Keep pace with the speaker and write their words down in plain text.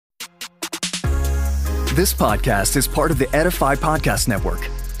This podcast is part of the Edify Podcast Network.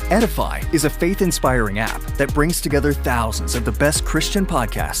 Edify is a faith-inspiring app that brings together thousands of the best Christian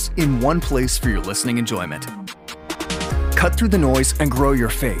podcasts in one place for your listening enjoyment. Cut through the noise and grow your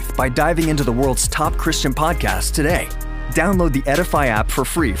faith by diving into the world's top Christian podcasts today. Download the Edify app for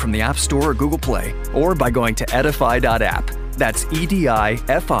free from the App Store or Google Play, or by going to edify.app. That's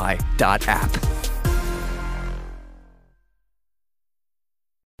EDIFI.app.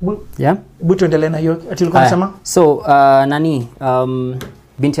 Yeah. Tuendelee na hiyo ati ulikuwa unasema? So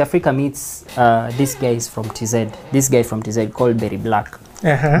Binti Africa meets this guy from TZ called Berry Black.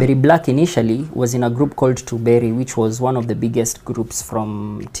 Berry Black initially was in a group called To Berry, which was one of the biggest groups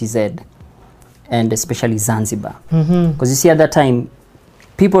from TZ and especially Zanzibar. Because you see at that time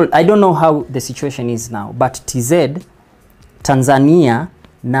people, I don't know how the situation is now, but TZ, Tanzania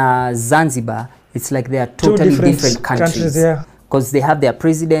na Zanzibar, it's like they are totally different countries. Yeah. Because they have their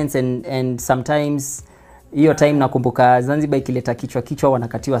presidents and sometimes hiyo time nakumbuka Zanzibar ikileta kichwa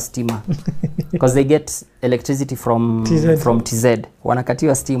wanakatiwa stima because they get electricity from TZ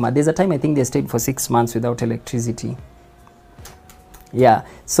wanakatiwa stima. There's a time I think they stayed for 6 months without electricity. Yeah,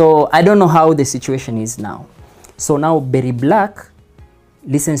 so I don't know how the situation is now. So now Berry Black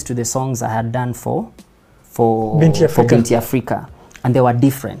listens to the songs I had done for Binti Africa. And they were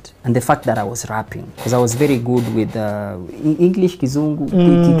different, and the fact that I was rapping, because I was very good with English,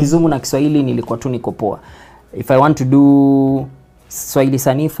 Kizungu na Kiswahili nilikuwa tu niko poa. If I want to do Swahili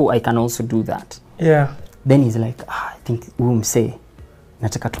sanifu, I can also do that. Yeah. Then he's like, I think mse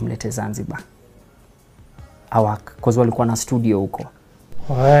nataka tumlete Zanzibar. Because walikuwa na studio huko.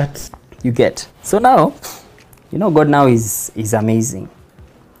 What? You get. So now, you know, God now is amazing.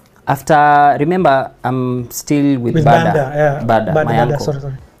 After, remember, I'm still with Bada, my uncle.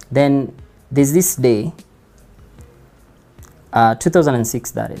 Sorry. Then there's this day,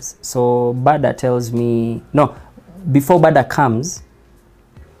 2006 that is. So Bada tells me, no, before Bada comes,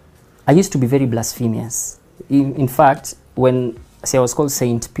 I used to be very blasphemous. In fact, when I was called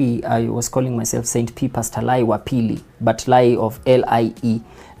Saint P, I was calling myself Saint P Pastor Lai Wapili, but Lai of L-I-E.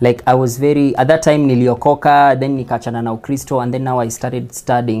 Like I was very, at that time niliokoka, then nikachana na Ukristo, and then now I started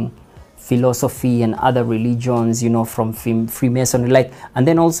studying philosophy and other religions, you know, from Freemasonry. Like, and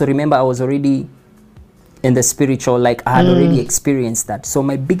then also remember I was already in the spiritual, like I had already experienced that. So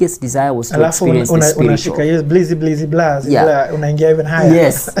my biggest desire was to experience the spiritual. Unaingia even higher.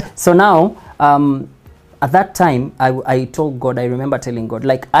 Yes. So now, at that time, I told God, I remember telling God,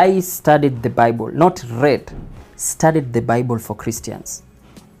 like I studied the Bible, not read, studied the Bible for Christians.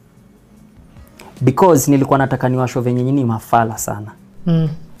 Because nilikuwa nataka niwasho venye nyinyi mafala sana.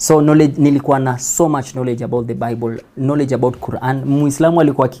 So knowledge, nilikuwa na so much knowledge about the Bible, knowledge about Quran. Muislamu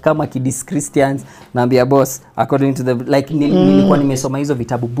alikuwa kikama kidis Christians, naambia boss, according to the, like nilikuwa nimesoma hizo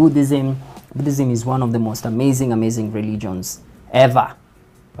vitabu. Buddhism is one of the most amazing religions ever.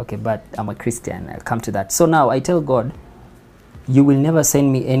 Okay, but I'm a Christian, I'll come to that. So now I tell God, you will never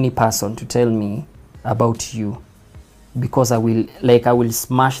send me any person to tell me about you, because I will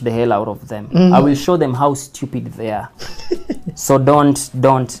smash the hell out of them. I will show them how stupid they are. So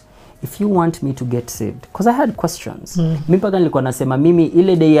don't. If you want me to get saved, because I had questions. Mimi paka nilikuwa nasema mimi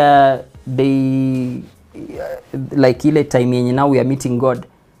ile like ile time yenye now we are meeting God,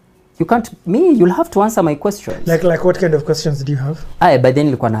 you'll have to answer my questions. Like what kind of questions do you have? But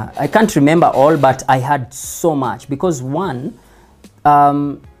then I can't remember all, but I had so much. Because one,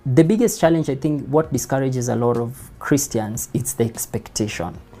 the biggest challenge, I think, what discourages a lot of Christians, it's the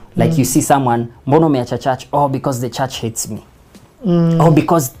expectation. Like you see someone, mbono umeacha church, because the church hates me.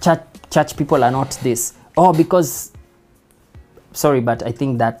 Because church people are not this. Because, sorry, but I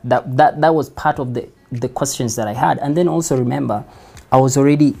think that was part of the questions that I had. And then also remember, I was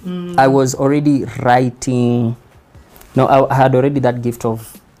already writing. No, I had already that gift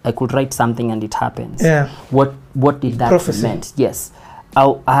of, I could write something and it happens. Yeah. What did that mean? Yes.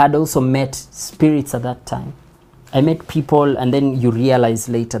 I had also met spirits at that time. I met people, and then you realize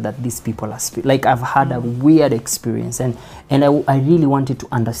later that these people are like I've had a weird experience, and I really wanted to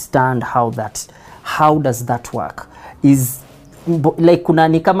understand how does that work. Is like kuna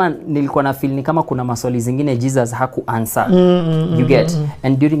ni kama nilikuwa na feel ni kama kuna maswali zingine Jesus haku answer. You get.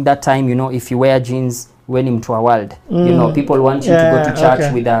 And during that time, you know, if you wear jeans when in to a world, you know, people want you to go to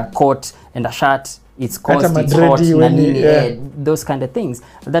church with a coat and a shirt. It's cost, it's hot, those kind of things.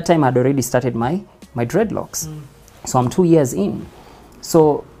 At that time, I had already started my dreadlocks. So I'm 2 years in.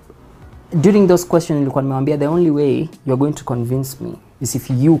 So during those questions, nilikuwa nimemwambia, the only way you're going to convince me is if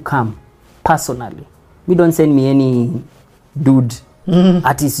you come personally. We don't send me any dude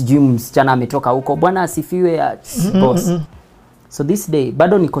ati sijui msichana ametoka huko bwana asifiwe boss. So this day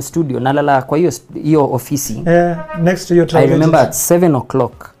bado niko studio nalala kwa hiyo ofisi. Next to your travel I remember at 7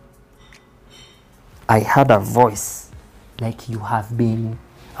 o'clock I had a voice like you have been.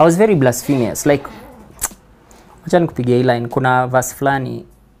 I was very blasphemous like acha nikupigia hii line. Kuna verse fulani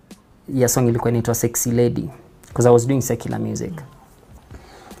ya song ilikuwa inaitwa Sexy Lady because I was doing secular music.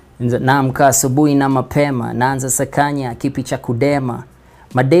 Naamka asubuhi na mapema, naanza sakanya kipi cha kudema.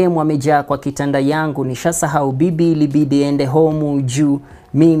 Mademu wamejaa kwa kitanda yangu, nishasahau bibi ilibidi ende home juu.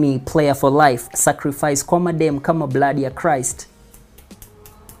 Mimi player for life, sacrifice kwa madem kama blood ya Christ.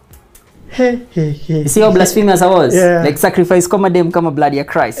 You see how blasphemous I was? Yeah. Like sacrifice kwa madem kama blood ya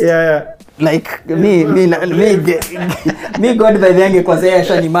Christ. Yeah. Like me God by the ange kwa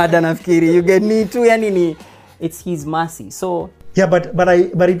sayasha ni mada nafikiri. You get me too, yani ni it's his mercy. So Yeah,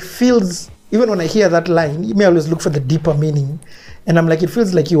 but it feels, even when I hear that line, you may always look for the deeper meaning, and I'm like, it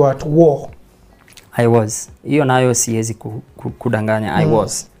feels like you are at war. I was. Hiyo nayo siwezi kudanganya. I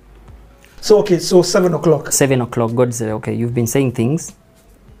was. So okay, so 7 o'clock. 7 o'clock, God said, okay, you've been saying things.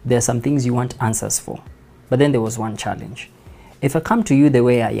 There are some things you want answers for. But then there was one challenge. If I come to you the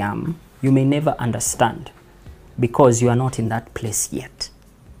way I am, you may never understand because you are not in that place yet.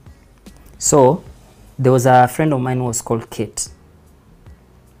 So there was a friend of mine who was called Kate.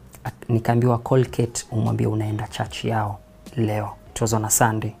 Nikaambiwa call Kate umwambie unaenda church yao leo. It was on a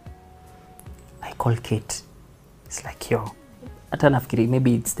Sunday. I called Kate. It's like, yo, hata nafikiri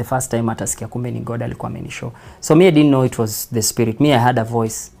maybe it's the first time atasikia kumbe ni God alikuwa amenishow. So me I didn't know it was the spirit. Me I had a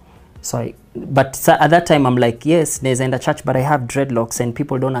voice. But at that time I'm like, yes, there's in the church, but I have dreadlocks and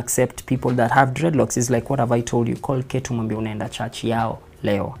people don't accept people that have dreadlocks. It's like, what have I told you? Call Kate umwambie unaenda church yao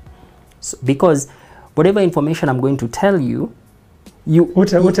leo. So, because whatever information I'm going to tell you,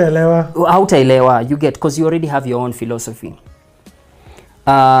 hautaelewa, you get, because you already have your own philosophy.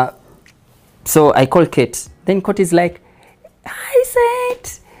 So I call Kate. Then Kate is like, I said,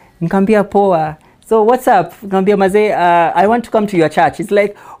 nikamwambia poa. So what's up? Nikamwambia mazee, I want to come to your church. It's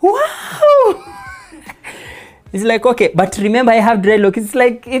like, wow. It's like, okay, but remember I have dreadlocks. It's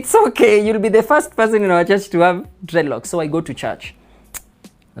like, it's okay. You'll be the first person in our church to have dreadlocks. So I go to church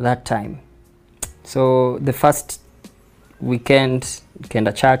that time. So the first weekend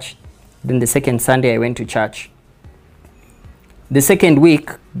at church, then the second Sunday I went to church. The second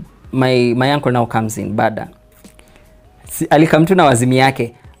week my uncle now comes in bada. Alikam tu na wazimi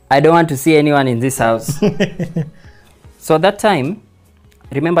yake. I don't want to see anyone in this house. So at that time,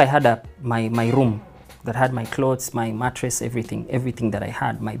 remember I had my room that had my clothes, my mattress, everything that I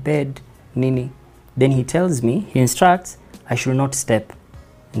had, my bed, nini. Then he tells me, he instructs, I should not step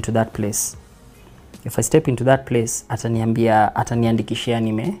into that place. If I step into that place, ataniandikishia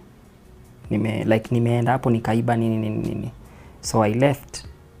nimeenda hapo nikaiba nini. So I left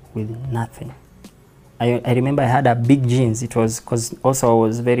with nothing. I remember I had a big jeans. It was because also I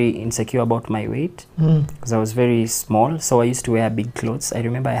was very insecure about my weight because I was very small. So I used to wear big clothes. I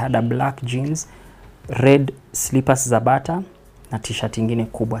remember I had a black jeans, red slippers za bata na t-shirt ingine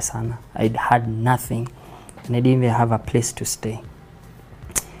kubwa sana. I had nothing and I didn't even have a place to stay.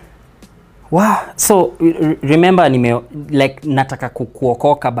 Wow. So remember like nataka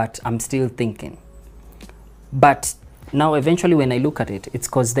kuokoka, but I'm still thinking. But now eventually when I look at it, it's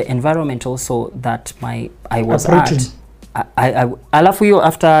because the environment also that I was at. Alafu hiyo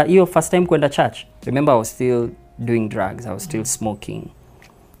after hiyo first time kwenda church, remember I was still doing drugs, I was still smoking,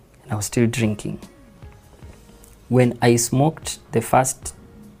 and I was still drinking. When I smoked the first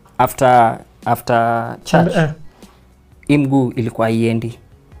after church, imgu ilikuwa iendi.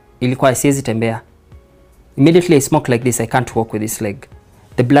 Ilikuwa siwezi tembea. Immediately I smoke like this, I can't walk with this leg.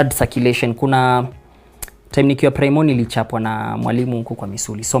 The blood circulation, kuna time nikiwa primary nilichapwa na mwalimu huko kwa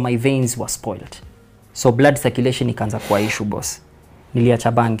misuli. So my veins were spoiled. So blood circulation ikaanza kuwa issue boss.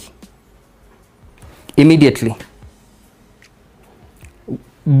 Niliacha bangi. Immediately.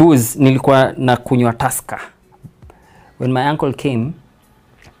 Booze nilikuwa na kunywa Tusker. When my uncle came,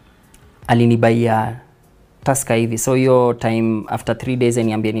 alinibaia Tusker hivi. So hiyo time after 3 days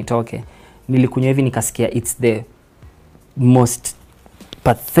niambia nitoke. Nilikunywa hivi nikasikia it's the most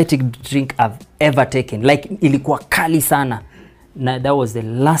pathetic drink I've ever taken. Like ilikuwa kali sana. Na that was the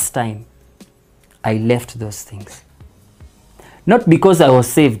last time I left those things. Not because I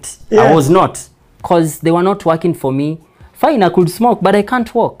was saved. Yeah. I was not. Because they were not working for me. Fine, I could smoke, but I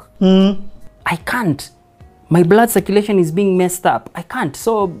can't walk. I can't. My blood circulation is being messed up. I can't.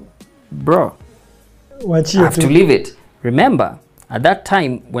 So, bro, I have to leave it. Remember, at that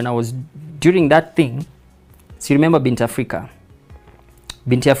time, when I was during that thing, so you remember Binti Africa?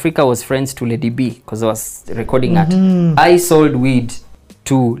 Binti Africa was friends to Lady B because I was recording at. I sold weed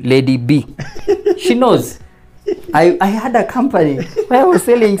to Lady B. She knows. I had a company where I was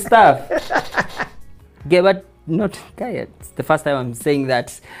selling stuff. Yeah, but not Kaya. It's the first time I'm saying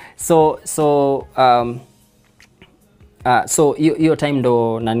that. So your time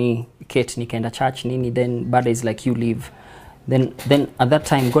ndo nani Kate nikaenda church nini, then Bada is like you leave. Then at that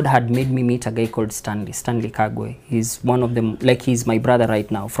time God had made me meet a guy called Stanley Kagwe. He's one of them, like he's my brother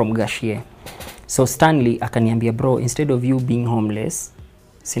right now from Gashie. So Stanley akaniambia, bro, instead of you being homeless,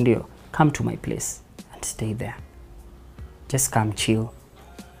 sindio, come to my place and stay there. Just come chill.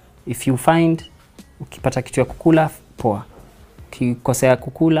 If you find ukipata kitu ya kukula poa, ukikosea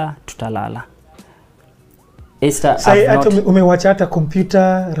kukula tutalala. Esther, umewacha hata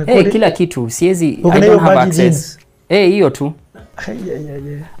computer recording, kila kitu siezi, I don't have access. Hiyo tu.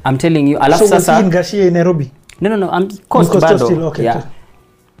 Yeah. I'm telling you, alafu sasa in Gashie in Nairobi. No, I'm Coast Bado. Okay, yeah. Okay.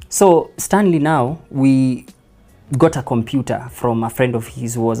 So Stanley, now we got a computer from a friend of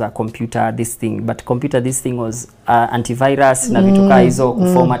his who was a computer this thing, but this thing was antivirus na vitu kaa hizo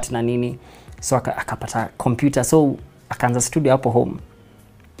format na nini, so akapata computer, so akaanza studio hapo home,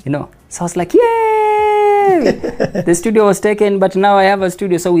 you know. So I was like, yay! The studio was taken, but now I have a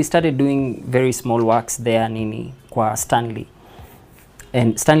studio. So we started doing very small works there nini kwa Stanley.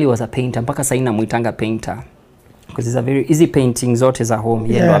 And Stanley was a painter, mpaka sasa namuitanga painter because it's a very easy painting zote za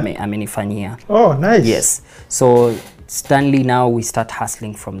home. Yeah. Amenifanyia. Oh, nice. Yes. So Stanley, now we start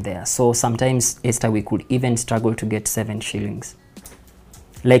hustling from there. So sometimes, Esther, we could even struggle to get 7 shillings.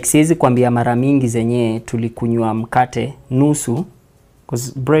 Like siwezi kuambia mara mingi zenye tulikunywa mkate nusu,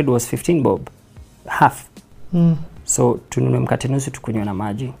 because bread was 15 bob, half. So tununue mkate nusu tukunywa na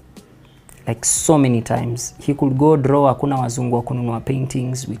maji. Like so many times. He could go draw, hakuna wazungu wa kununua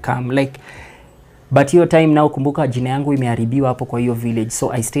paintings, we come like. But hiyo time now kumbuka jina yangu imeharibiwa hapo kwa hiyo village,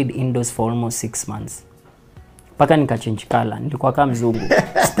 so I stayed indoors for almost 6 months. Paka nikachange color, nilikuwa kama mzungu.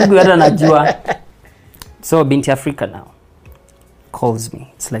 Siku hata najua. So binti Africa now calls me.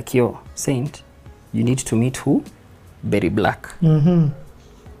 It's like, yo, Saint, you need to meet who? Berry Black.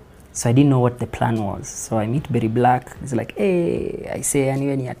 So I didn't know what the plan was. So I meet Berry Black. He's like, hey, I say,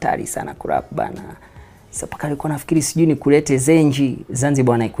 aniwe ni hatari sana kurap bana. So paka nilikuwa nafikiri sijui nikulete Zenji.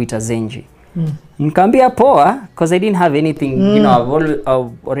 Zanzibar wanaikuita Zenji. Nikamwambia poa, because I didn't have anything. You know,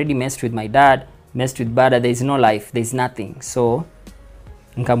 I've already messed with my dad, messed with Bada. There's no life, there's nothing. So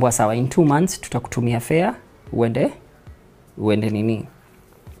nikamwambia sawa, in 2 months tutakutumia fare uende nini.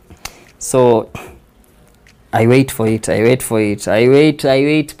 So I wait for it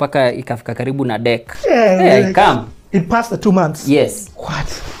paka ikafika karibu na deck. I come. It passed the 2 months. Yes.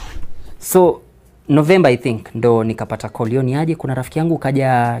 What? So November I think ndo nikapata call, yo niaje kuna rafiki yangu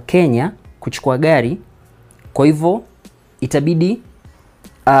kaja Kenya kuchukua gari, kwa hivyo itabidi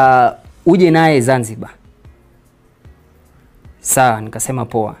uje naye Zanzibar. Sawa, nikasema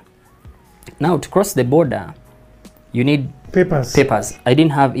poa. Now to cross the border you need papers. I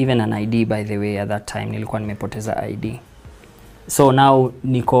didn't have even an ID, by the way, at that time. Nilikuwa nimepoteza ID. So now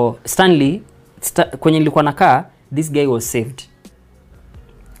niko Stanley kwenye nilikuwa nakaa, this guy was saved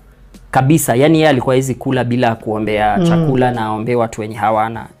kabisa. Yani yeye alikuwa hizi kula bila kuombea chakula, na aombe watu wenye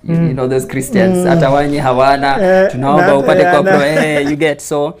hawana. You know those Christians, hata wenye hawana tunaomba upate kwa you get.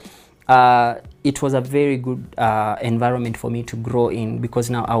 So it was a very good environment for me to grow in,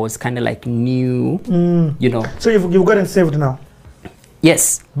 because now I was kind of like new, you know. So you've gotten saved now?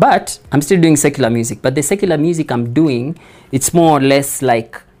 Yes, but I'm still doing secular music. But the secular music I'm doing, it's more or less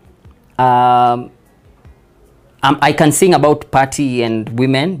like I can sing about party and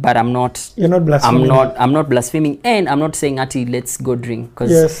women, but I'm not. You're not blaspheming. I'm not blaspheming, and I'm not saying ati let's go drink,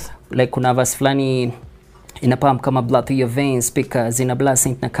 because like kuna verse flani inapam kama blood through your veins, speakers in a blood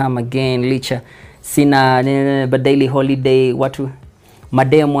saint na come again, licha sina but daily holiday watu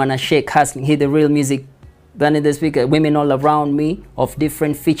madem wanna shake hustling, hear the real music, burning the speaker, women all around me of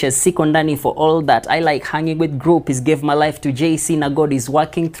different features, siko ndani for all that. I like hanging with groupies, give my life to JC, na God is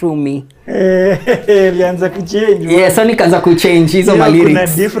working through me. Lianza kuchange. Yeah, so nikaanza kuchange hizo my lyrics.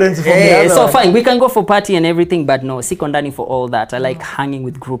 Kuna difference from the other. So fine, we can go for party and everything, but no, siko ndani for all that. I like hanging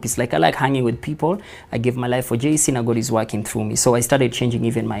with groupies, like I like hanging with people. I give my life for JC, na God is working through me. So I started changing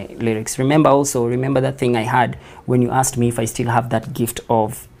even my lyrics. Remember that thing I had when you asked me if I still have that gift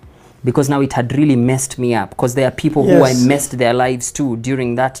of, because now it had really messed me up, because there are people who I messed their lives too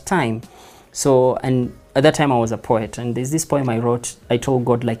during that time. So, and at that time I was a poet, and there's this poem I wrote. I told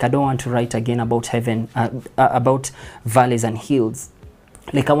God, like, I don't want to write again about heaven, about valleys and hills.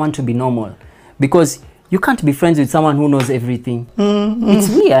 Like, I want to be normal, because you can't be friends with someone who knows everything. It's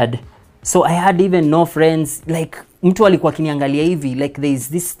weird. So I had even no friends. Like, mtu alikuwa kiniangalia hivi, like there's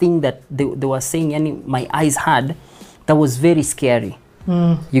this thing that they were saying, yani my eyes had, that was very scary.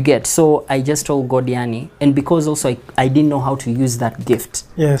 You get, so I just told God, yani, and because also I didn't know how to use that gift.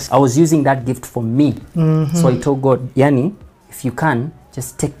 Yes. I was using that gift for me. So I told God, yani, if you can,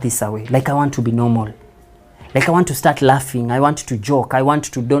 just take this away. Like I want to be normal. Like I want to start laughing. I want to joke.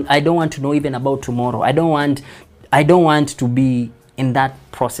 I don't want to know even about tomorrow. I don't want to be in that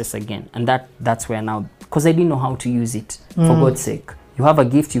process again. And that's where now, because I didn't know how to use it. For God's sake, you have a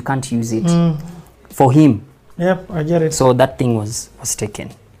gift, you can't use it for Him. Yep, I get it. So that thing was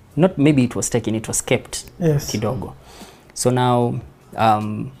taken. Not maybe it was taken, it was kept. Yes. Kidogo. So now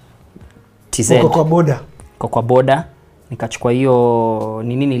TZ kwa boda nikachukua hiyo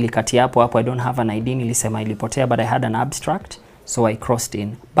nini nilikatia hapo I don't have an ID, nilisema ilipotea, but I had an abstract, so I crossed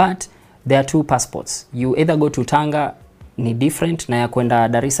in. But there are two passports. You either go to Tanga, ni different, na ya kwenda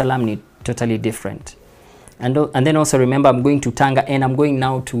Dar es Salaam ni totally different. And then also remember, I'm going to Tanga and I'm going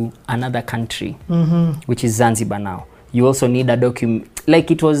now to another country, which is Zanzibar now. You also need a document.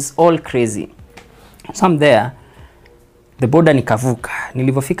 Like it was all crazy. So I'm there. The border nikavuka.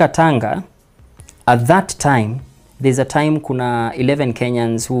 Nilivofika Tanga, at that time, there's a time kuna 11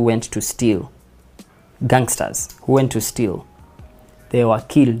 Kenyans who went to steal. Gangsters who went to steal. They were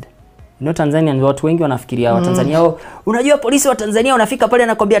killed. You know, Tanzanians, watu wengi wanafikiria wa Tanzania, unajua polisi wa Tanzania wanafika pale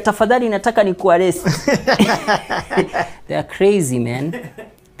anakuambia tafadhali nataka nikuarrest. They are crazy, man.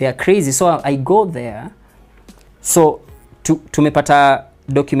 They are crazy. So I go there. So tumepata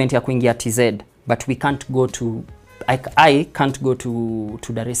document ya kuingia TZ, but we can't go to I can't go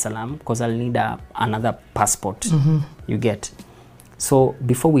to Dar es Salaam because I'll need another passport. You get. So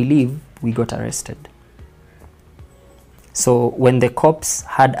before we leave, we got arrested. So when the cops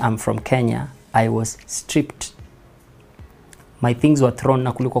heard I'm from Kenya, I was stripped. My things were thrown,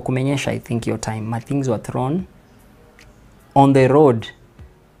 na kulikuwa kumenyesha, I think your time. My things were thrown on the road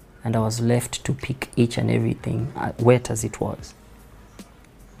and I was left to pick each and everything, wet as it was.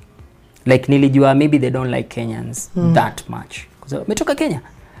 Like nilijua maybe they don't like Kenyans that much. Because umetoka Kenya?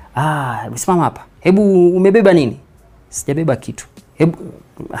 Usimama hapa. Hebu umebeba nini? Sijabeba kitu. Hebu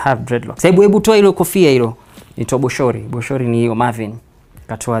have dreadlocks. Hebu toa ile kofia hilo. Nitoa boshori. Boshori ni hiyo Marvin.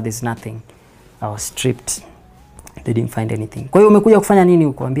 Katoa, there's nothing. I was stripped. They didn't find anything. Kwa hiyo umekuja kufanya nini?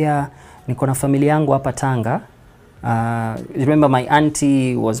 Ukuambia niko na familia yangu hapa Tanga. Remember my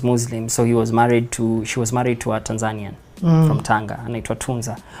auntie was Muslim, so she was married to a Tanzanian from Tanga, anaitwa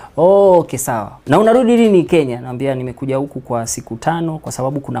Tunza. Okay, sawa. Na unarudi lini Kenya? Naambia nimekuja huku kwa siku 5 kwa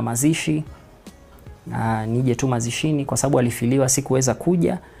sababu kuna mazishi. Nije tu mazishini kwa sababu alifiliwa, sikuweza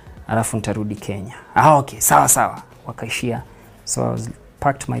kuja, alafu nitarudi Kenya. Okay, sawa. Wakaishia. So I was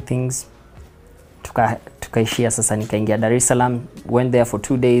packed my things. Tukaishia sasa, nikaingia Dar es Salaam, went there for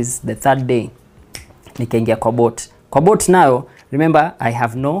 2 days. The third day nikaingia kwa boat. Kwa boat nayo, remember I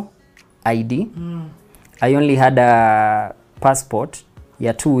have no ID. I only had a passport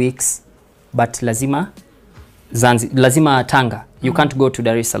ya 2 weeks, but lazima Tanga. You can't go to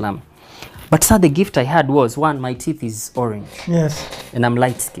Dar es Salaam. But so the gift I had was, one, my teeth is orange. Yes. And I'm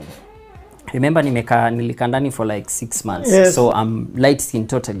light skin. Remember nilikaa ndani for like 6 months. Yes. So I'm light skin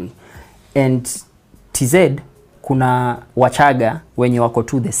totally. And TZ kuna Wachaga wenye wako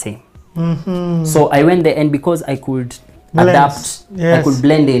to the same. So I went there, and because I could adapt, yes. I could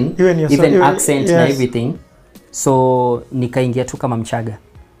blend in, even accent and everything. So nikaingia tu kama Mchaga.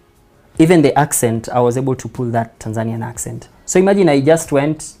 Even the accent, I was able to pull that Tanzanian accent. So imagine I just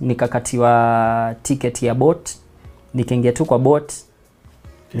went, nikakatiwa ticket ya boat, nikaingia tu kwa boat,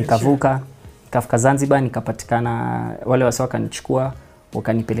 nikavuka, nikafika Zanzibar, nikapatikana wale wasi wakanichukua,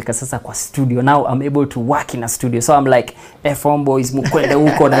 wakanipeleka sasa kwa studio. Now I'm able to work in a studio. So I'm like, F1 boys, mukwende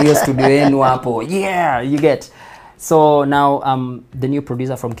huko na hiyo studio yenu hapo. Yeah, you get. So now I'm the new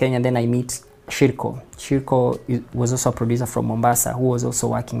producer from Kenya, and then I meet Shirko. Shirko was also a producer from Mombasa who was also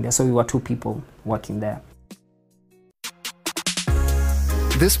working there. So we were 2 people working there.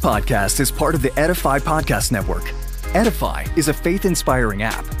 This podcast is part of the Edify Podcast Network. Edify is a faith-inspiring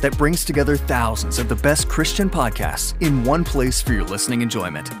app that brings together thousands of the best Christian podcasts in one place for your listening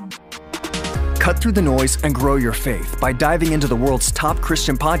enjoyment. Cut through the noise and grow your faith by diving into the world's top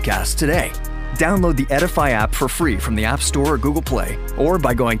Christian podcasts today. Download the Edify app for free from the App Store or Google Play, or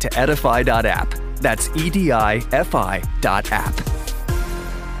by going to edify.app. That's EDIFI.app.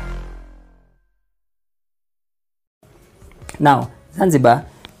 Now, Zanzibar,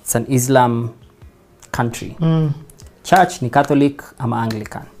 it's an Islam country. Church ni Catholic, I'm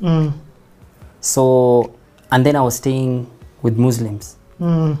Anglican. So, and then I was staying with Muslims.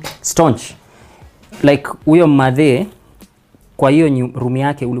 Staunch. Like, huyo madhe, kwa hiyo room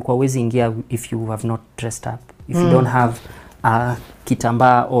yake ulikuwa wezi ingia if you have not dressed up. If you don't have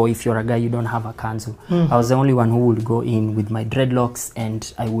kitambaa, or if you're a guy you don't have a kanzu. I was the only one who would go in with my dreadlocks,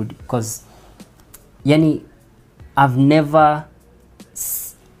 and I would, because yani I've never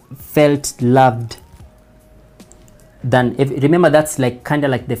felt loved than remember, that's like kind of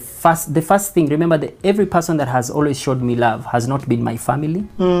like the first thing. Remember that every person that has always showed me love has not been my family,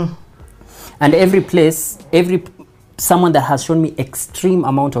 and someone that has shown me extreme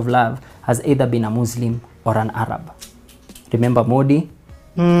amount of love has either been a Muslim or an Arab. Remember Modi?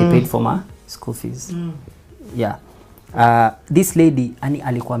 He paid for my school fees. Yeah. This lady ani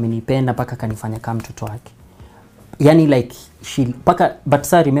alikuwa amenipenda paka kanifanya kama mtoto wake. Yani like but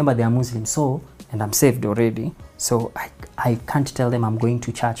sir, remember they are Muslim, so, and I'm saved already, so I can't tell them I'm going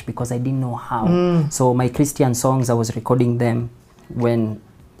to church because I didn't know how. So my Christian songs, I was recording them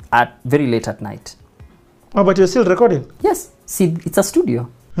very late at night. Oh, but you're still recording? Yes. See, it's a studio.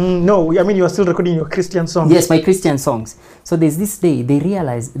 No, I mean you're still recording your Christian songs. Yes, my Christian songs. So there's this day, they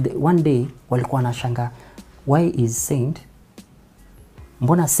realized, one day, walikuwa na shanga, why is Saint?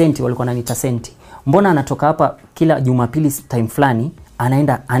 Mbona Senti, walikuwa na nita Senti. Mbona anatoka hapa kila Jumapili time flani,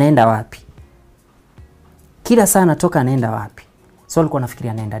 anaenda wapi? Kila saa anatoka anaenda wapi? So walikuwa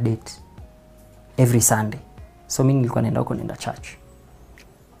nafikiria anaenda date every Sunday. So mimi nilikuwa naenda huko, naenda church.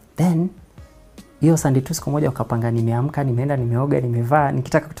 Then hiyo Sunday tu siku moja wakapanga, nimeamka, nimeenda, nimeoga, nimevaa,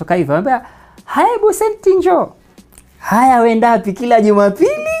 nikitaka kutoka hivyo, anambia, "Haya Senti njoo." "Haya wenda wapi kila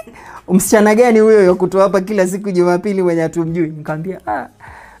Jumapili? Msichana gani huyo yokutoa hapa kila siku Jumapili mwenye hatumjui?" Nikamwambia,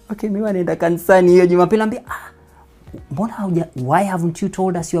 okay, mimi naenda kanisani hiyo Jumapili." Anambia, "Mbona why haven't you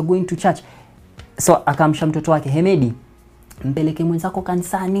told us you are going to church?" So akamsha mtoto wake, "Hemedi, mpeleke mwenzako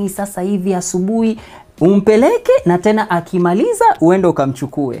kanisani sasa hivi asubuhi, umpeleke na tena akimaliza uende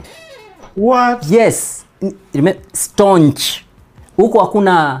ukamchukue." What? Yes. Staunch. Huko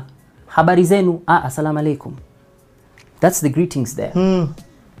hakuna habari zenu, assalamu alaikum. That's the greetings there.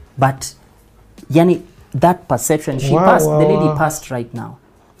 But yani that perception, the lady passed right now.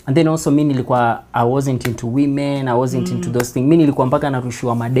 And then also mimi nilikuwa, I wasn't into women, I wasn't into those things. Mimi nilikuwa mpaka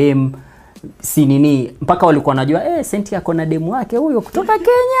narushiwa madem, si nini, mpaka walikuwa najua Senti yako na demu wake huyo kutoka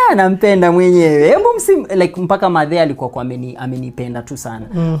Kenya, nampenda mwenyewe. Hebu like mpaka madhe alikuwa kwa amenipenda tu sana.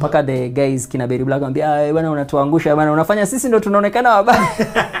 Mpaka the guys kina Berry Black anambia, "Bwana unatuangusha bwana, unafanya sisi ndo tunaonekana wabaya."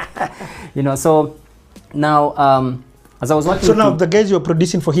 You know, so now as I was working, so now the guys you're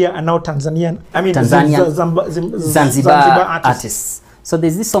producing for here are now Tanzanian, Zanzibar artists. So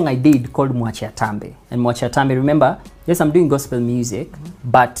there's this song I did called Mwache Atambe. And Mwache Atambe, remember, yes, I'm doing gospel music,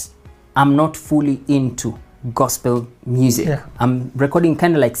 but I'm not fully into gospel music. Yeah. I'm recording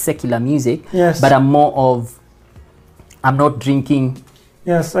kind of like secular music, but I'm not drinking.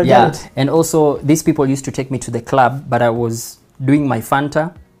 Yes, I get it. And also, these people used to take me to the club, but I was doing my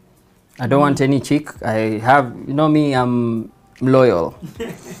Fanta. I don't want any chick. I have, you know me, I'm loyal.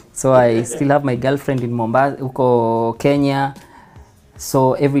 So I still have my girlfriend in Mombasa, uko Kenya.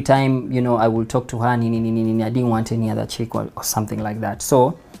 So every time, you know, I will talk to her, I didn't want any other chick or something like that.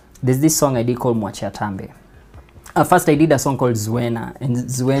 So there's this song I did called Mwache Atambe. First I did a song called Zuena, and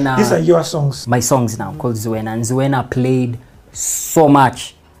Zuena, these are your songs? My songs now, called Zuena, and Zuena played so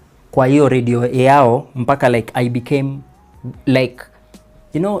much kwa hiyo radio yao mpaka like I became like,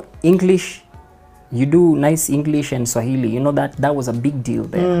 you know, English, you do nice English and Swahili, you know, that was a big deal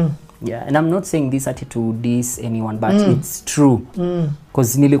there. Yeah, and I'm not saying this to diss anyone, but it's true.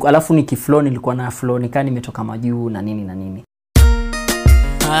 Because alafu nikiflow nilikuwa na flow nika nimetoka majuu na nini.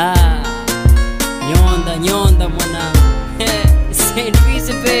 Nyonda mwana. Saint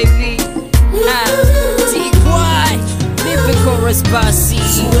Reason baby. T-Quad. Nipe chorus basi.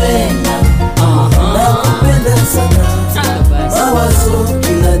 Zuena. Nakupenda sana. Mawazo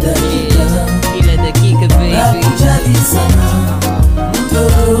kila dakika baby. Nakujali sana.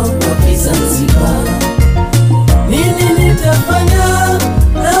 Mtoto wa Zanzibar. Nini nitafanya?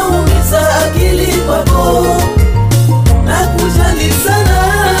 Naumiza akili kwako. Nakujali sana.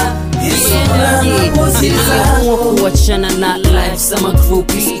 Kuachana na life sama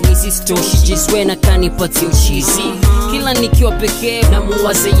groupies, nisisitoshi jiswena kanipatia uchizi. Kila nikiwa pekee na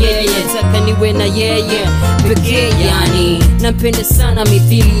muwaza yeye, taka niwe na yeye pekee yani. Nampenda sana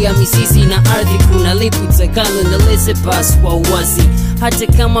mithili ya mizizi na ardhi, kuna lipu takalo na leze bas kwa uwazi. Hata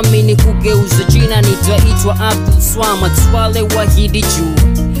kama mini kugeuza jina nitaitwa Abdul Swamad Swale Wahidi juu.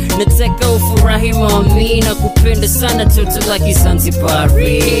 Nataka ufurahi mami na kupenda sana toto la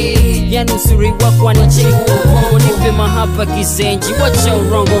Kizanzibari. Yani uzuri wako wanichikuo, nipe mahaba kizenji, wacha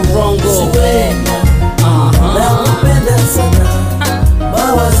urongo. Zuena, nakupenda sana,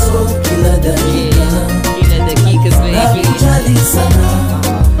 mawazo kila dakika baby. Nakujali sana,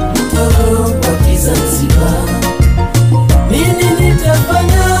 mtoto wa Kizanzibar.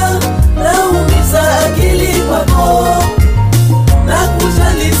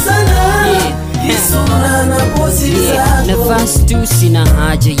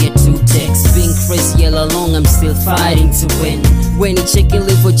 get two texts. Being crazy all along, I'm still fighting to win. When you check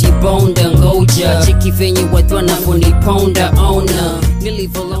ilivo jibonda ngoja, cheki venye watu wanaponiponda ona.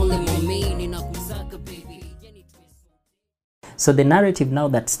 Nilivo lonely momini na kusaka baby. So the narrative now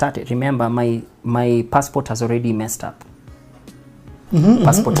that started, remember my passport has already messed up.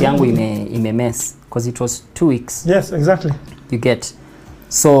 Passport yangu ime mess because it was 2 weeks. Yes, exactly. You get.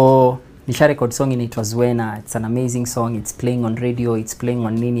 So nisha record song in it was Wena. It's an amazing song. It's playing on radio, it's playing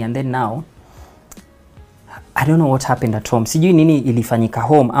on nini, and then now I don't know what happened at home. Sijui nini ilifanyika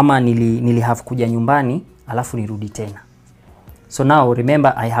home ama nili have kuja nyumbani alafu nirudi tena. So now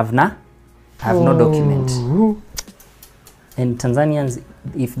remember I have no document. And Tanzanians,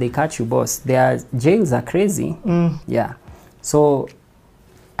 if they catch you, boss, their jails are crazy. Yeah. So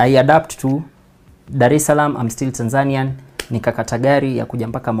I adapt to Dar es Salaam. I'm still Tanzanian. Nikakata gari ya kuja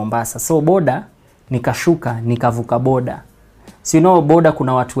mpaka Mombasa. So boda nikashuka, nikavuka boda. So you know boda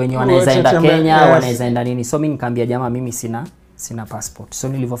kuna watu wenye wanaweza enda Kenya, wanaweza enda nini. So mimi nikaambia jamaa mimi sina passport. So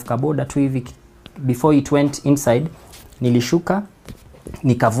nilivofuka boda tu hivi before it went inside, nilishuka,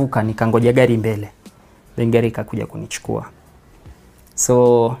 nikavuka, nikangoja gari mbele. Then gari ikakuja kunichukua.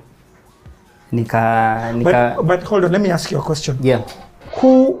 So But hold on, let me ask you a question. Yeah.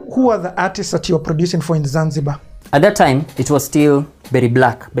 Who are the artists that you're producing for in Zanzibar? At that time, it was still Berry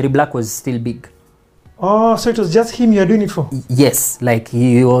Black. Berry Black was still big. Oh, so it was just him you're doing it for? Yes, like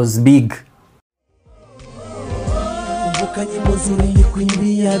he was big. Kumbuka nyimbo nzuri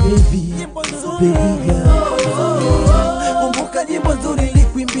nilikuimbia baby, baby girl. Kumbuka nyimbo nzuri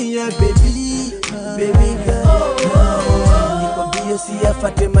nilikuimbia baby, baby girl. Nikwambia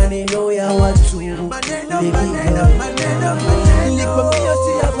usiyafate maneno ya watu, baby girl. Nikwambia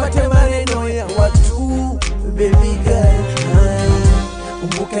usiyafate maneno ya watu, baby girl.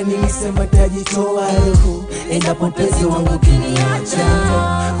 Kumbuka nilisema tajitoa roho endapo mpenzi wangu kiniacha.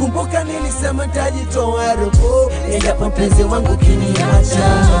 Kumbuka nilisema tajitoa roho endapo mpenzi wangu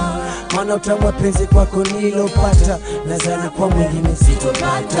kiniacha. Maana utamu wa penzi kwako nilopata, nadhani kwa mwingine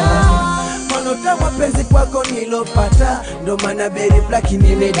sitopata. Maana utamu wa penzi kwako nilopata, ndo maana Berry Black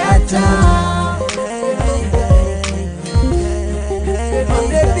nimedata. My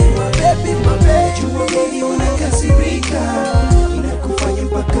baby, jua geli unakasirika, inakufanya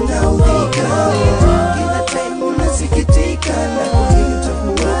mpaka naudhika. Kila time unasikitika, na kwa hiyo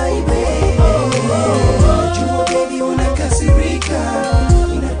utakuwai baby. Jua geli unakasirika,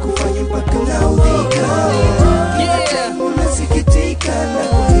 inakufanya mpaka naudhika. Kila time unasikitika, na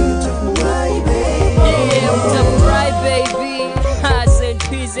kwa hiyo utakuwai baby. Yeah, utakuwai baby. I said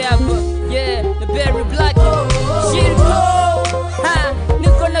peace hapa. Yeah, the Berry Black. Shirko.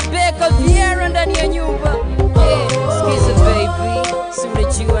 Niko na beka Viera ndani ya nyumba. Yeah, skiza baby. Si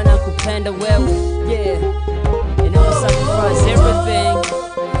unajua na kupenda wewe. Yeah, and I'll sacrifice everything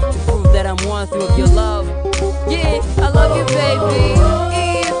to prove that I'm worthy of your love. Yeah, I love you baby.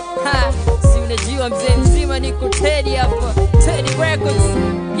 Yeah, si unajua mzee mzima niko Teddy hapa. Teddy Records.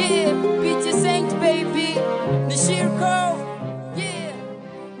 Yeah, Beach Saint baby. The Shirko. Yeah.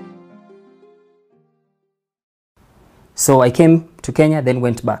 So I came to Kenya, then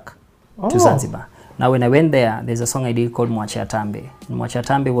went back to Zanzibar. Now when I went there, there's a song I did called Mwache Atambe. Mwache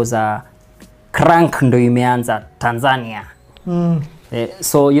Atambe was a crank ndo imeanza Tanzania.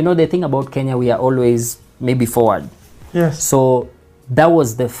 So you know the thing about Kenya, we are always maybe forward. Yes. So that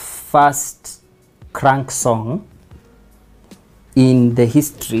was the first crank song in the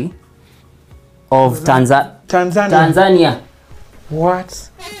history of Tanzania. What?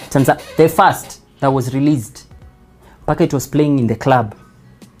 The first that was released. Paka it was playing in the club.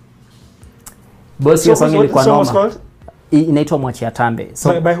 Boss, your song ilikuwa noma. Inaitwa Mwache Atambe.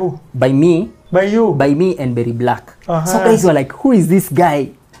 So by who? By me. By you? By me and Berry Black. So guys were like, who is this guy?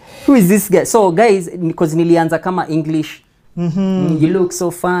 Who is this guy? So guys, because nilianza kama English. You look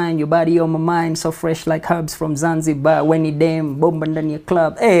so fine, your body on my mind, so fresh like herbs from Zanzibar. When you damn bomba ndani ya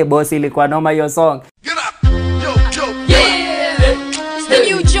club. Hey boss, ilikuwa noma your song. Get up! Yo! Yeah, it's the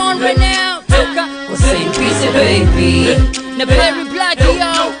new genre now. What's in peace, baby? The Berry Black, yo.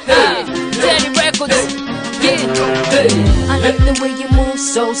 Teddy Records. Yeah. I like the way you move,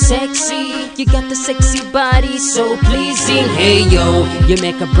 so sexy. You got the sexy body, so pleasing. Hey yo, you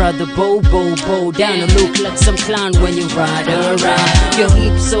make a brother bow down and look like some clown when you ride around. Your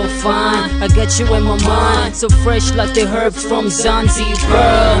hips so fine, I got you in my mind, so fresh like the herbs from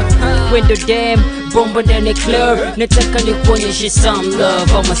Zanzibar. When the damn bomba in the club, nataka nikuonyeshe some love.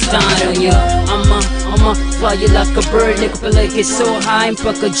 I'ma stand on you, I'ma fly you like a bird. Nikupeleke so high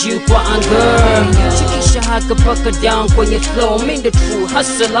mpaka juu kwa anga. Shikisha haka paka down kwenye flow. I'm in the true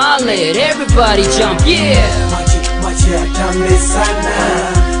hustle, I'll let everybody jump. Yeah. Mwache Atambe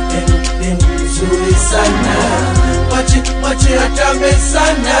sana,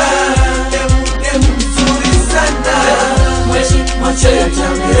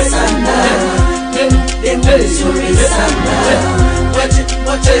 mzuri sana.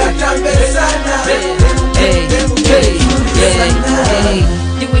 Wache yatambe sana.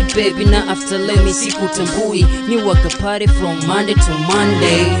 Do it baby na after let me see kutambui ni waka party from Monday to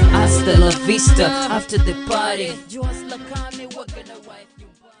Monday. Hasta la vista after the party.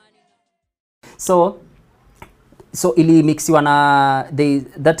 So ili mixiwa na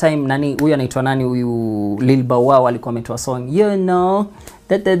that time nani huyu anaitwa nani huyu Lil Bow Wow alikuwa ametoa song you know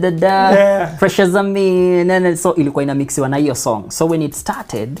pressures on me so ilikuwa ina mixiwa na hiyo song. So when it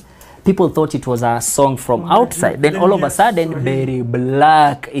started people thought it was a song from outside. Then all of a sudden Berry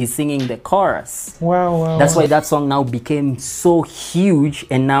Black is singing the chorus. Wow. That's why that song now became so huge,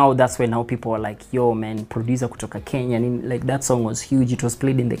 and now that's why now people are like, yo man, producer kutoka Kenya, and like that song was huge. It was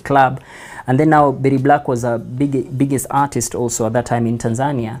played in the club. And then now Berry Black was a biggest artist also at that time in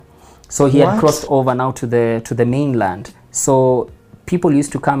Tanzania. So he had crossed over now to the mainland. So people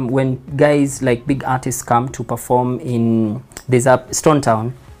used to come when guys like big artists come to perform in there's a Stone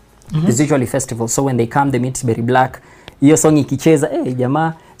Town. There's usually festival. So when they come, they meet Berry Black. Hiyo song ikicheza,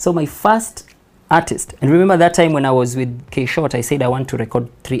 jamaa. So my first artist, and remember that time when I was with K Short, I said I want to record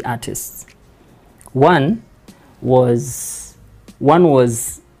 3 artists. One was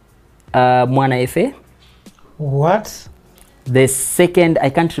Mwana Efe. What? The second, I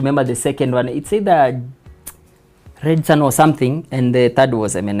can't remember the second one. It's either Red Sun or something, and the third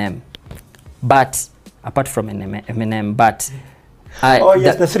was Eminem. But apart from Eminem, but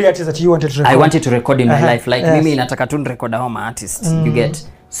the 3 artists that you wanted to record. I wanted to record in my life. Like mimi nataka tu record home artists. You get.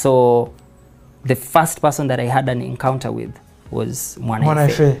 So the first person that I had an encounter with was Mwana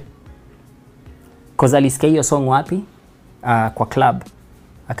Efe. Cause alisikia hiyo song wapi? Kwa club.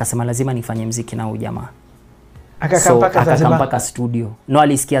 Akasema lazima nifanye muziki na huyu jamaa. Akakampaka studio. No,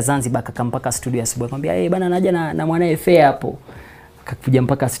 alisikia Zanzibar akakampaka studio asubuhi. Akamwambia bana naja na Mwana Efe hapo. Akakuja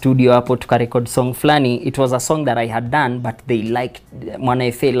mpaka studio hapo tukarecord song flani. It was a song that I had done but they liked, Mwana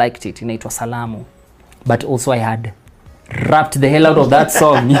Efe liked it. Inaitwa Salamu. But also I had rapped the hell out of that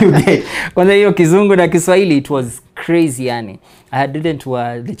song. You get. Kwanza hiyo kizungu na Kiswahili, it was crazy yani. I had didn't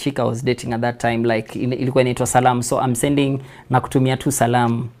the chick I was dating at that time like ilikuwa inaitwa Salamu. So I'm sending na kutumia tu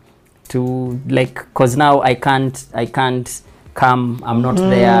salamu to like cause now I can't come, I'm not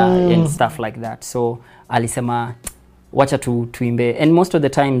there and stuff like that. So alisema wacha tuimbe. And most of the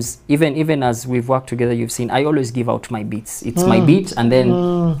times even as we've worked together, you've seen I always give out my beats. It's my beat and then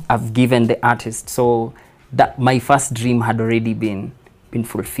I've given the artist. So that my first dream had already been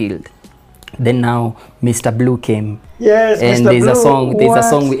fulfilled. Then now Mr. Blue came. Yes, and Mr. there's Blue. There's a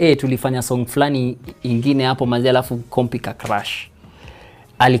song tulifanya song flani ingine hapo mazee alafu kompika crash.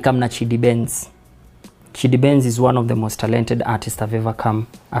 Alikam na Chidi Benz. Chidi Benz is one of the most talented artists I've ever come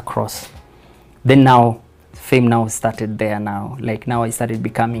across. Then now fame now started there now. Like now I started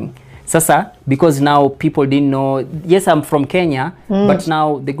becoming Sasa, because now people didn't know, yes, I'm from Kenya, but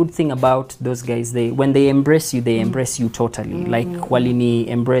now the good thing about those guys, when they embrace you totally. Like, walini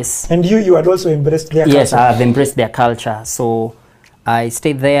embrace. And you had also embraced their culture. Yes, I've embraced their culture. So, I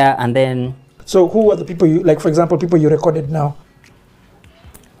stayed there and then... So, who were the people you, like, for example, people you recorded now?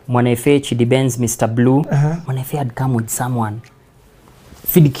 Mwana Efe, Chidi Benz, Mr. Blue. Mwana Efe had come with someone.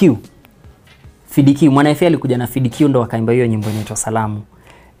 FidQ. Mwana Efe alikuja na FidQ ndo wakaimba hiyo nyimbo inaitwa Salamu.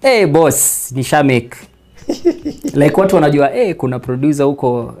 Hey boss, nishamake. Like watu wanajua, kuna producer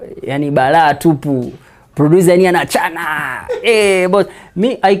huko, yani balaa tupu. Producer yani anachana. Boss,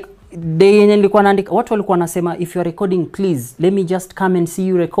 day yenye nilikuwa naandika, watu walikuwa wanasema if you are recording please, let me just come and see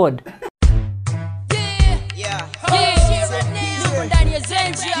you record.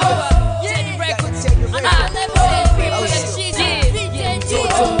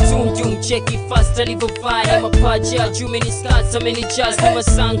 Cheki fast alivyofanya mapacha ya juu meniskata menijazi ni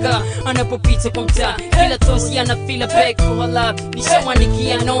masanga anapopita kwa mtaa kila tosi anafila back for love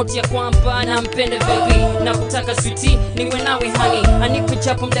nishamwandikia note ya kwamba nampenda baby na kutaka sweetie niwe nawe honey anipe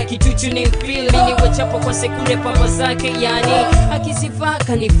chapo mda kituchu ni feel niwe chapo kwa sekunde papa zake yani akisifaa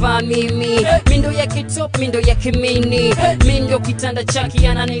kanifaa mimi mindo yake top mindo yake mini mindo kitanda chaki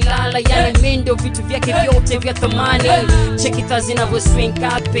ananilala yani mindo vitu vyake vyote vya thamani cheki tazi na swing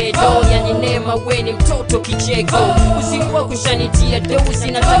carpet yani nema weni mtoto kicheko usiku kushanitia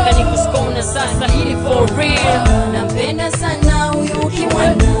dozi nataka nikuskona sasa ili for real nampenda sana huyu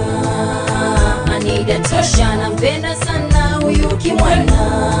kimwana anidatisha nampenda sana huyu kimwana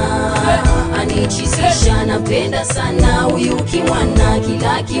anichizisha nampenda sana huyu kimwana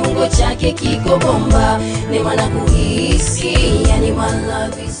kila kiungo chake kiko bomba nema na kuhisi yani my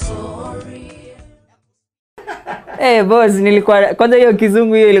love is so boss, nilikuwa kwanza hiyo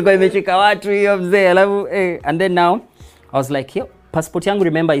kizungu hiyo ilikuwa imecheka watu hiyo mzee alafu and then now I was like passport yangu,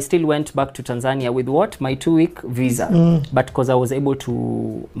 remember, I still went back to Tanzania with what? My 2-week visa. But because I was able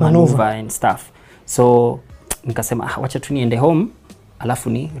to maneuver and stuff. So, nikasema, wacha tu niende home, alafu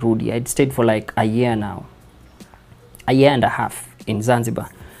ni rudi. I'd stayed for like a year now. A year and a half in Zanzibar.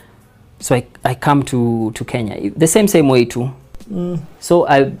 So I come to Kenya. The same way too.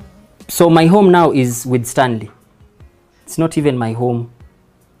 So my home now is with Stanley. It's not even my home.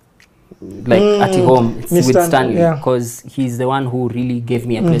 Like at home, it's with Stanley, because he's the one who really gave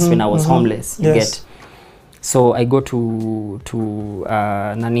me a place when I was homeless. You get. So I go to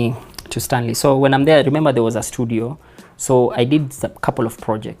Stanley. So when I'm there, I remember there was a studio. So I did a couple of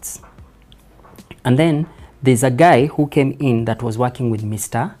projects. And then there's a guy who came in that was working with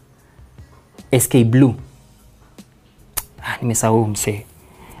Mr. SK Blue.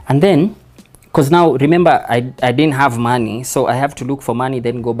 And then, because now, remember, I didn't have money, so I have to look for money,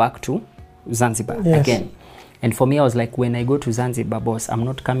 then go back to Zanzibar again. And for me, I was like, when I go to Zanzibar, boss, I'm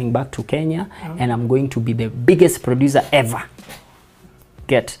not coming back to Kenya, and I'm going to be the biggest producer ever.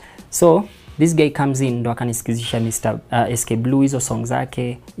 Get. So, this guy comes in, ndo akanisikizisha Mr. SK Blue, hizo songs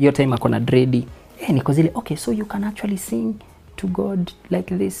zake, hiyo time akona dready. Niko zile, okay, so you can actually sing to God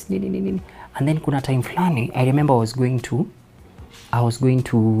like this, and then kuna time flani, I remember I was going to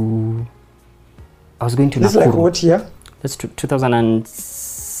Nakuru. This is like what year? That's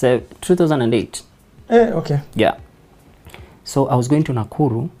 2008. Okay. Yeah. So I was going to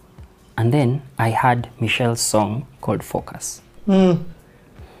Nakuru, and then I heard Michelle's song called Focus.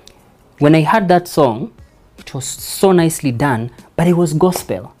 When I heard that song, it was so nicely done, but it was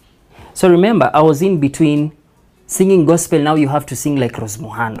gospel. So remember, I was in between singing gospel, now you have to sing like Rose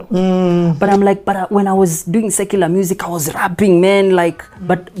Muhando. But I'm like, when I was doing secular music, I was rapping, man, like,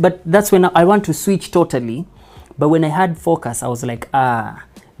 but that's when I want to switch totally. But when I had Focus, I was like,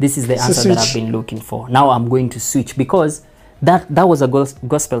 this is the answer that I've been looking for. Now I'm going to switch, because that was a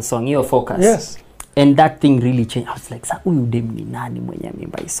gospel song, your Focus. Yes. And that thing really changed. I was like, sa huyu dem ni nani mwenye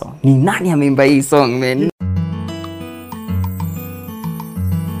ameimba hii song? Ni nani ameimba hii song, man?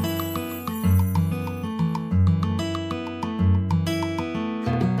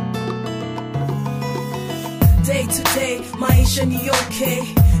 Day to day, maisha ni okay.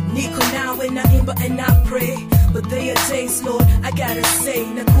 Niko nawe naimba and I pray. But there are days, Lord, I gotta say,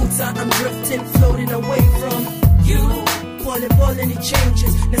 nakuta, I'm drifting, floating away from you. Pole any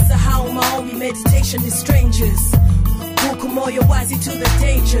changes. Nasahau maombi, meditation is strangers. Huku moyo wazi to the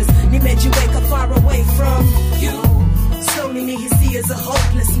dangers. Nimejiweka far away from you. Slowly ni hisia za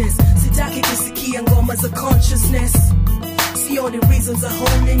hopelessness. Sitaki kusikia ngoma za consciousness. Sioni reasons of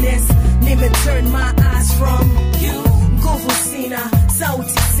holiness. Nime turn my eyes from you. Nguvu sina,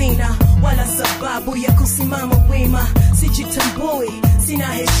 sauti sina, wala sababu ya kusimama wima. Sijitambui, sina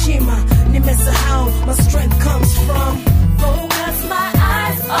heshima. Nimesahau, my strength comes from focus my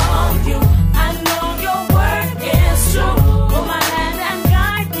eyes on you. I know your word is true. Hold my hand and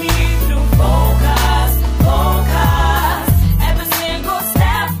guide me through focus, focus. Every single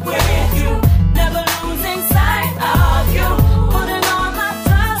step with you, never losing sight of you. Putting all my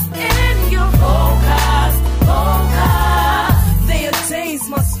trust in you. Focus, focus. There are days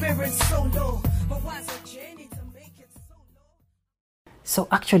my spirit's so low, but why's a journey to make it so low? So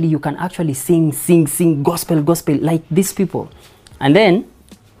actually, you can actually sing gospel like these people. And then,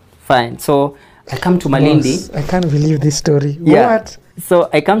 fine. So I come to Malindi. I can't believe this story. Yeah. What? So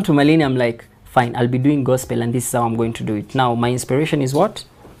I come to Malindi. I'm like, fine, I'll be doing gospel, and this is how I'm going to do it. Now, my inspiration is what?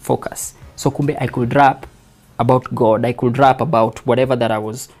 Focus. So kumbe, I could rap about God. I could rap about whatever that I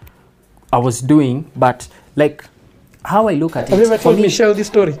was doing. But like, how I look at it. Have you ever told Michelle this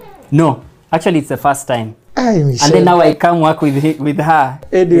story? No. Actually, it's the first time. Aye, Michelle. And then now I come work with her.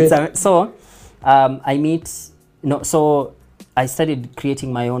 Anyway. I meet, so I started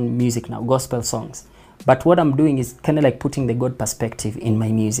creating my own music now, gospel songs. But what I'm doing is kind of like putting the God perspective in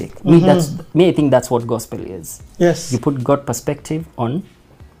my music. I think that's what gospel is. Yes. You put God perspective on.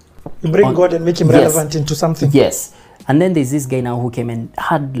 You bring God and make him relevant into something. Yes. And then there's this guy now who came and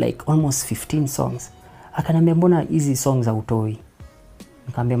had like almost 15 songs. Akaniambia mbona hizi songs hautoi?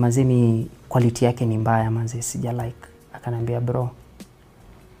 Nikamwambia mazemi quality yake ni mbaya manze, sija like. Akaniambia bro,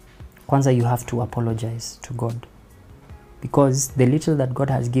 kwanza you have to apologize to God, because the little that God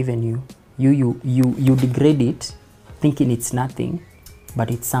has given you, you degrade it thinking it's nothing,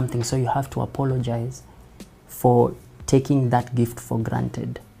 but it's something. So you have to apologize for taking that gift for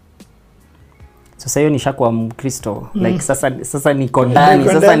granted. So sasa hiyo nishakuwa Mkristo, like sasa niko ndani,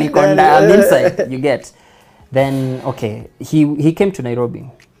 I'm inside, you get. Then okay, he came to Nairobi.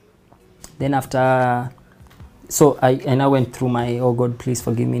 Then after so I went through my, oh God, please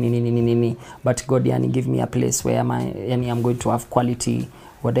forgive me, nini. But God, yani, give me a place where I'm going to have quality,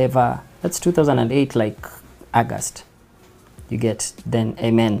 whatever. That's 2008, like August. You get, then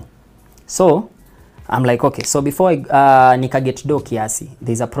amen. So I'm like, okay, so before I nika get do kiasi,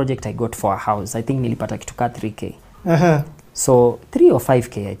 there's a project I got for a house. I think nilipata kitu ka 3K. So 3 or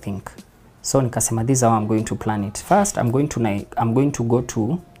 5K, I think. So nikasema, this is how I'm going to plan it. First, I'm going to go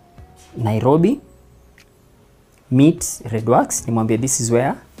to Nairobi, meet Redworks, nimwambie this is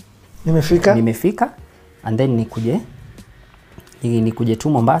where nimefika, and then nikuje tu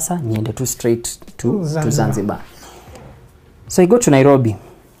Mombasa, niende tu straight to Zanzibar. So I go to Nairobi.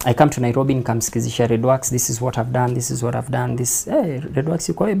 I come to Nairobi, nikamsikizisha Redworks, this is what I've done, this, hey, Redworks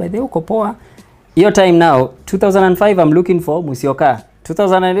yuko by the uko poa. Your time now, 2005, I'm looking for Musyoka.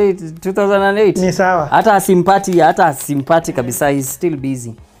 2008 ni sawa. Hata simpati kabisa, he's still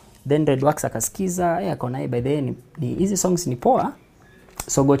busy. Then Redworks akasikiza, akona by the ni hizi songs ni poa.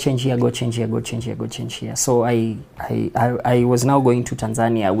 So go change here. So I was now going to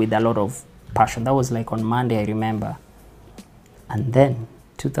Tanzania with a lot of passion. That was like on Monday, I remember. And then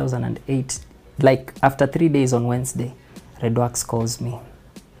 2008, like after 3 days on Wednesday, Redworks calls me.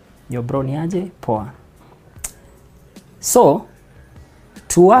 Yo bro, ni aje? Poa. So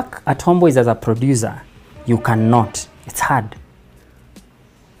to work at Homeboys as a producer, you cannot. It's hard.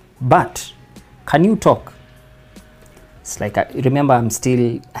 But can you talk? It's like, remember, I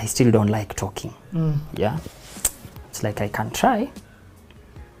still don't like talking. Yeah. It's like I can try.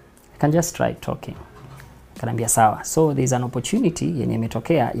 I can just try talking. Kanambia sawa. So there's an opportunity yenye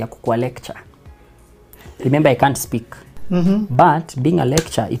imetokea ya kukua lecture. Remember, I can't speak. But being a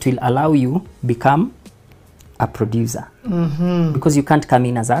lecturer, it will allow you become a producer. Because you can't come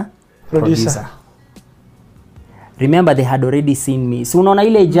in as a producer. Remember, they had already seen me. So unaona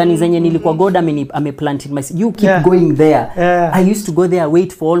ile journey zenye nilikuwa God ameplanted my, you keep going there. I used to go there,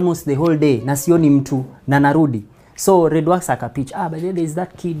 wait for almost the whole day. Na sioni mtu na narudi. So Redworks akapitch, but then there is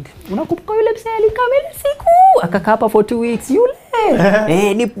that kid. Unakumbuka yule msee alikamili siku akakaa hapa for 2 weeks yule.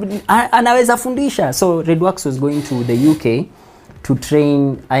 Anaweza fundisha. So Redworks was going to the UK to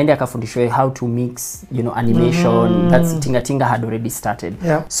train, aende akafundishwe how to mix, animation. That's Tinga had already started.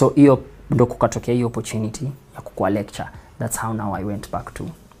 So hiyo ndo kukatokea hiyo opportunity ya kukua lecture. That's how now I went back to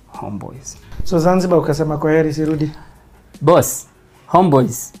Homeboys. So Zanzibar ukasema kwa heri sirudi. Boss,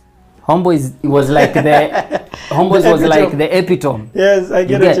 Homeboys was like the epitome. Yes, I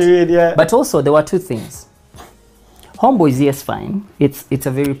get it. Yeah. But also there were two things. Homeboys, yes, fine. It's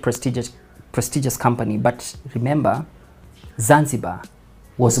a very prestigious company, but remember, Zanzibar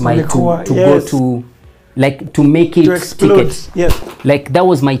was my go to, like, to make it to ticket. Yes. Like that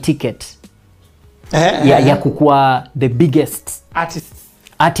was my ticket. Ya kukua the biggest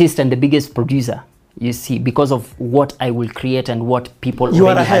artist and the biggest producer. You see, because of what I will create and what people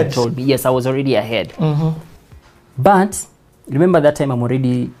already had told me. Yes, I was already ahead. But remember that time I'm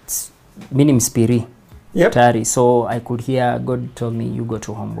already minim spiri. Tari. So I could hear God told me, you go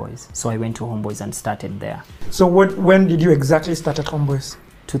to Homeboys. So I went to Homeboys and started there. So when did you exactly start at Homeboys?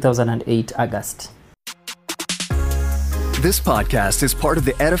 2008 August. This podcast is part of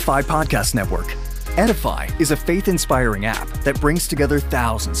the Edify Podcast Network. Edify is a faith-inspiring app that brings together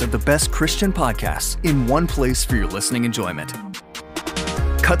thousands of the best Christian podcasts in one place for your listening enjoyment.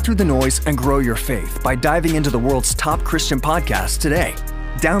 Cut through the noise and grow your faith by diving into the world's top Christian podcasts today.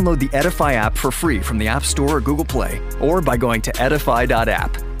 Download the Edify app for free from the App Store or Google Play, or by going to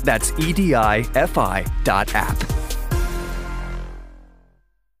edify.app. That's EDIFI.app.